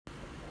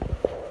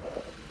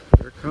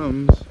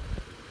comes.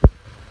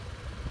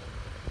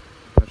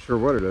 Not sure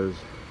what it is.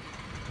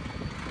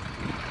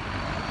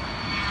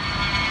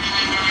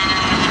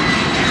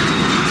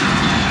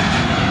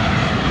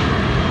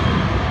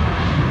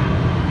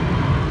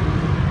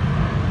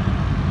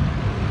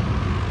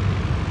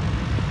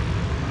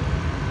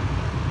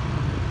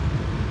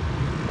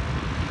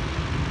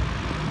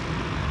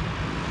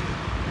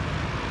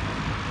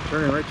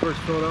 Turning right towards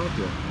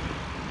Philadelphia.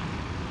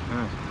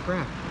 Ah,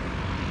 crap.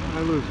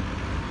 I lose it.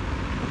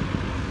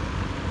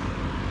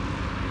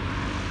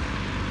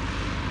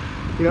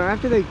 You know,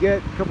 after they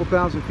get a couple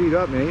thousand feet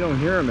up, man, you don't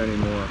hear them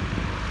anymore.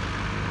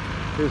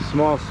 Here's a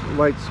small,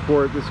 light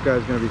sport. This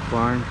guy's going to be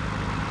flying.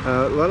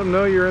 Let them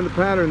know you're in the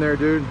pattern there,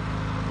 dude.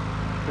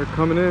 They're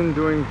coming in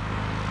doing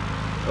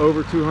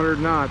over 200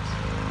 knots.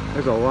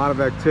 There's a lot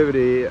of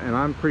activity, and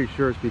I'm pretty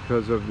sure it's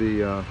because of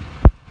the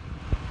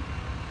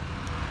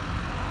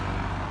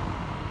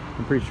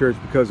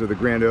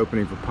grand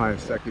opening for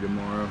Piasecki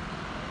tomorrow.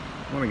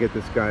 I want to get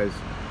this guy's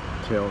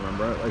tail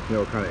number. I'd like to know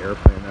what kind of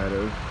airplane that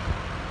is.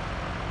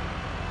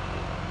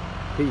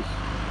 Peace.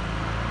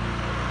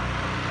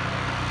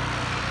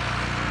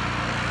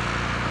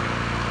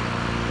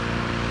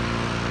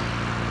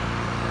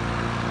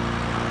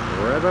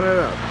 Revving it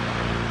up.